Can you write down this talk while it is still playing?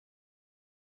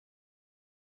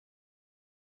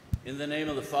In the name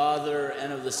of the Father,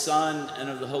 and of the Son, and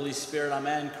of the Holy Spirit,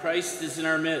 amen. Christ is in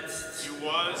our midst. He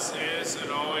was, is, and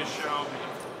always shall be.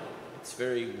 It's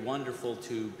very wonderful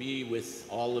to be with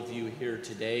all of you here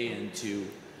today and to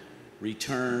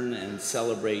return and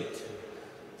celebrate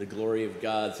the glory of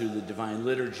God through the divine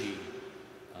liturgy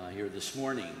here this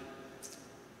morning.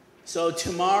 So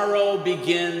tomorrow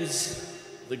begins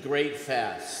the great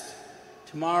fast.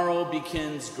 Tomorrow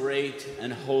begins great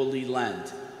and holy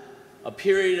Lent. A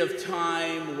period of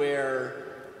time where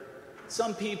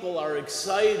some people are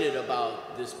excited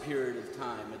about this period of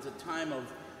time. It's a time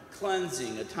of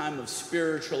cleansing, a time of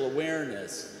spiritual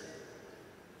awareness.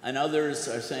 And others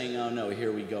are saying, oh no,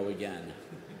 here we go again.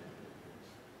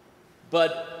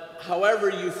 But however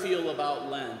you feel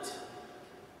about Lent,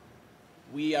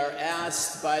 we are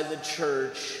asked by the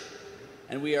church,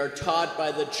 and we are taught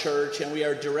by the church, and we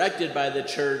are directed by the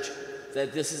church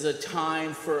that this is a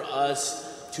time for us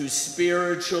to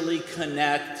spiritually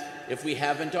connect, if we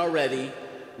haven't already,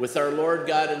 with our Lord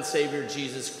God and Savior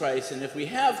Jesus Christ. And if we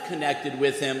have connected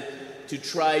with him, to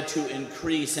try to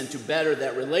increase and to better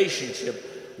that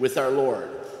relationship with our Lord.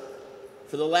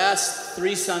 For the last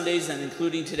 3 Sundays, and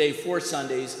including today 4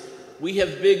 Sundays, we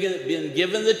have been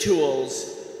given the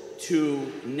tools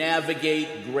to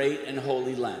navigate great and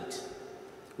holy Lent.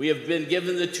 We have been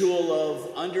given the tool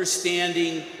of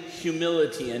understanding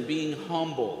humility and being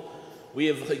humble. We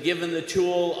have given the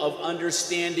tool of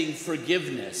understanding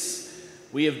forgiveness.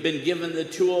 We have been given the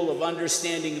tool of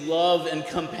understanding love and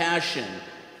compassion.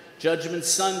 Judgment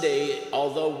Sunday,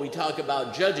 although we talk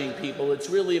about judging people, it's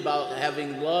really about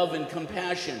having love and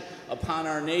compassion upon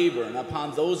our neighbor and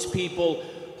upon those people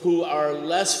who are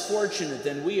less fortunate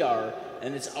than we are,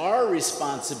 and it's our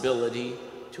responsibility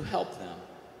to help them.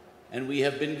 And we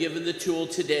have been given the tool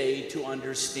today to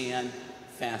understand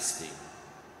fasting.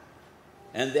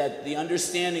 And that the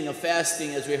understanding of fasting,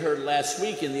 as we heard last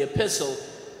week in the epistle,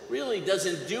 really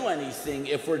doesn't do anything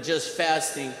if we're just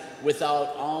fasting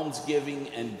without almsgiving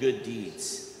and good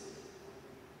deeds.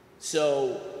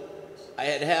 So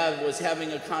I was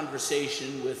having a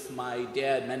conversation with my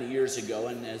dad many years ago,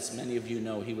 and as many of you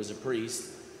know, he was a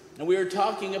priest, and we were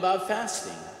talking about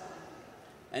fasting.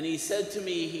 And he said to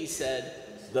me,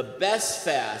 the best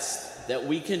fast that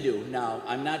we can do. Now,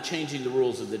 I'm not changing the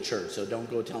rules of the church, so don't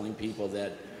go telling people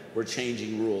that we're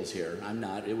changing rules here. I'm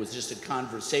not. It was just a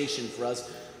conversation for us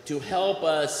to help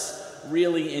us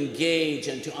really engage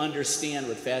and to understand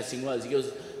what fasting was. He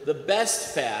goes, the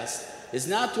best fast is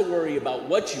not to worry about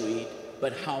what you eat,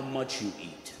 but how much you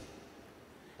eat.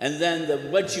 And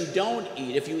then what you don't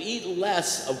eat, if you eat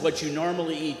less of what you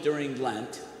normally eat during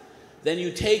Lent, then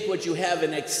you take what you have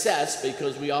in excess,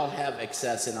 because we all have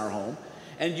excess in our home,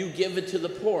 and you give it to the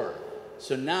poor.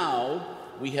 So now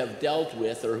we have dealt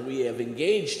with, or we have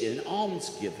engaged in,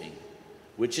 almsgiving,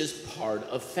 which is part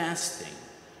of fasting.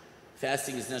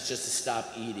 Fasting is not just to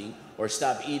stop eating or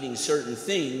stop eating certain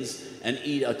things and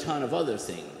eat a ton of other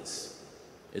things.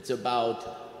 It's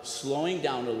about slowing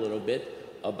down a little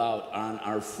bit about on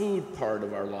our food part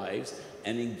of our lives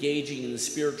and engaging in the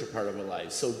spiritual part of our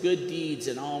lives. So good deeds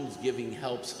and almsgiving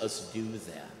helps us do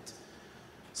that.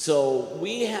 So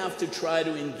we have to try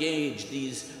to engage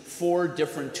these 4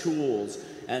 different tools,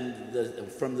 and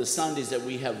from the Sundays that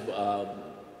we have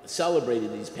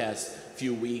celebrated these past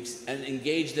few weeks, and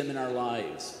engage them in our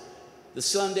lives. The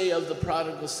Sunday of the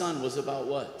prodigal son was about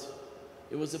what?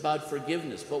 It was about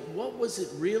forgiveness. But what was it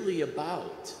really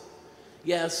about?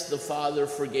 Yes, the Father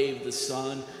forgave the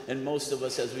Son, and most of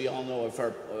us, as we all know,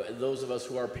 those of us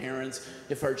who are parents,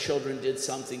 if our children did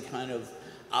something kind of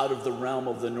out of the realm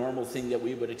of the normal thing that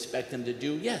we would expect them to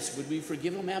do, yes, would we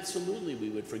forgive them? Absolutely, we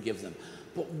would forgive them.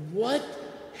 But what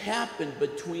happened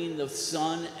between the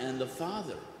Son and the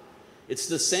Father? It's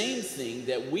the same thing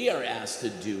that we are asked to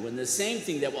do, and the same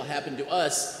thing that will happen to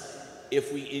us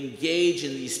if we engage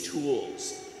in these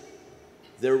tools.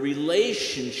 Their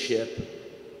relationship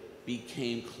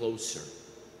became closer.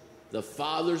 The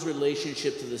Father's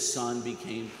relationship to the Son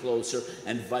became closer,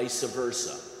 and vice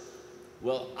versa.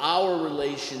 Well, our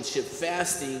relationship,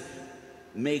 fasting,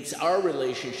 makes our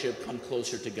relationship come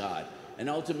closer to God. And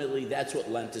ultimately, that's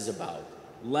what Lent is about.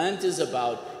 Lent is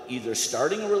about either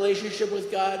starting a relationship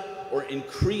with God or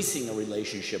increasing a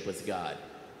relationship with God.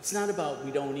 It's not about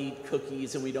we don't eat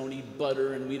cookies and we don't eat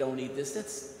butter and we don't eat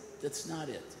this. That's not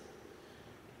it.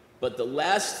 But the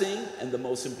last thing and the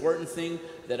most important thing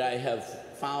that I have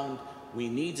found we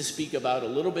need to speak about a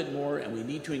little bit more and we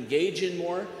need to engage in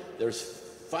more, there's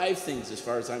 5 things, as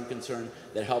far as I'm concerned,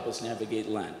 that help us navigate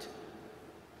Lent.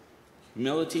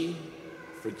 Humility,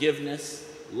 forgiveness,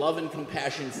 love and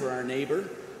compassion for our neighbor,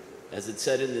 As it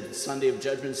said in the Sunday of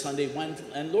Judgment Sunday,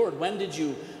 Lord, when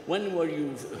were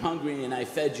you hungry and I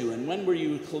fed you? And when were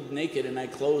you naked and I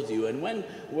clothed you? And when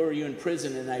were you in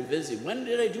prison and I visited? When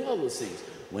did I do all those things?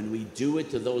 When we do it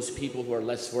to those people who are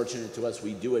less fortunate to us,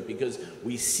 we do it because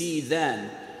we see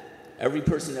then, every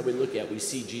person that we look at, we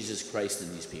see Jesus Christ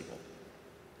in these people.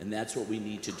 And that's what we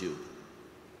need to do.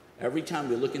 Every time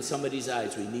we look in somebody's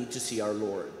eyes, we need to see our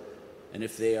Lord. And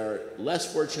if they are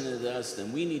less fortunate than us,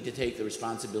 then we need to take the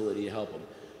responsibility to help them.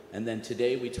 And then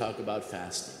today we talk about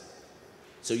fasting.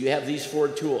 So you have these 4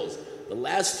 tools. The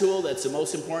last tool that's the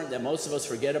most important that most of us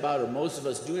forget about or most of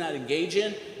us do not engage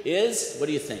in is, what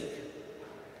do you think?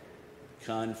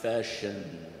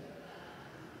 Confession.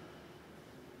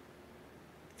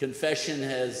 Confession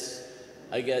has,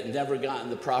 never gotten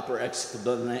the proper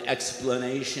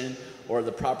explanation or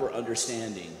the proper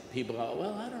understanding. People go,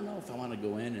 well, I don't know if I want to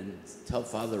go in and tell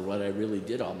Father what I really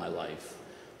did all my life.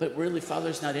 But really,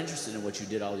 Father's not interested in what you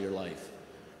did all your life.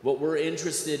 What we're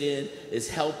interested in is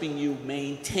helping you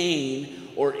maintain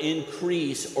or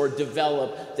increase or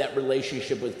develop that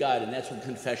relationship with God. And that's what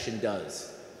confession does.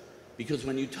 Because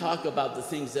when you talk about the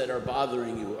things that are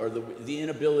bothering you, or the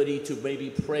inability to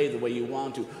maybe pray the way you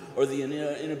want to, or the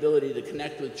inability to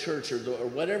connect with church, or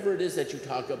whatever it is that you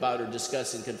talk about or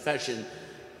discuss in confession,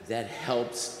 that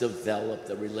helps develop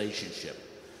the relationship.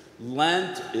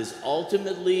 Lent is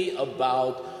ultimately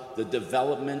about the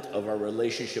development of our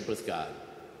relationship with God.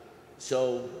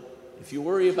 So if you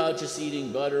worry about just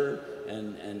eating butter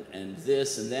and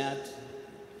this and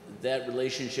that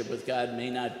relationship with God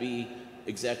may not be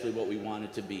exactly what we want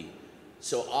it to be.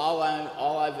 So all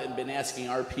I've been asking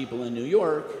our people in New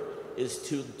York is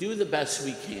to do the best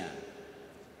we can.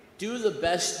 Do the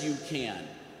best you can.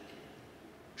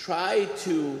 Try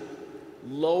to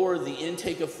lower the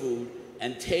intake of food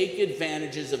and take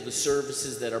advantages of the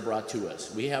services that are brought to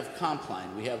us. We have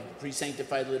Compline, we have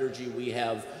pre-sanctified liturgy, we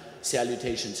have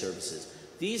salutation services.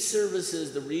 These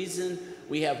services, the reason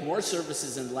we have more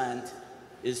services in Lent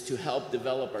is to help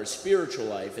develop our spiritual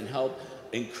life and help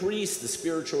increase the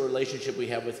spiritual relationship we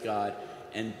have with God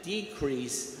and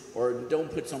decrease or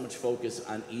don't put so much focus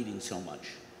on eating so much.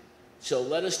 So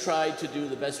let us try to do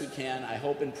the best we can. I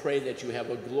hope and pray that you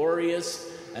have a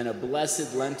glorious and a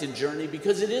blessed Lenten journey,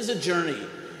 because it is a journey.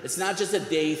 It's not just a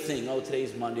day thing. Oh,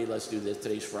 today's Monday, let's do this.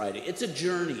 Today's Friday. It's a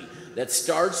journey that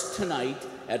starts tonight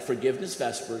at Forgiveness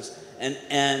Vespers and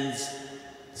ends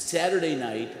Saturday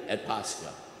night at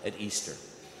Pascha, at Easter.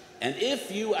 And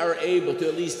if you are able to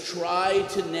at least try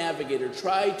to navigate or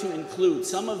try to include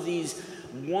some of these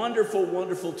wonderful,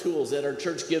 wonderful tools that our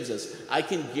church gives us, I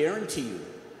can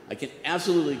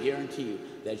absolutely guarantee you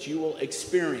that you will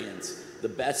experience the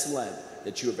best Lent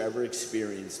that you have ever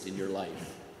experienced in your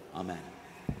life. Amen.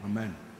 Amen.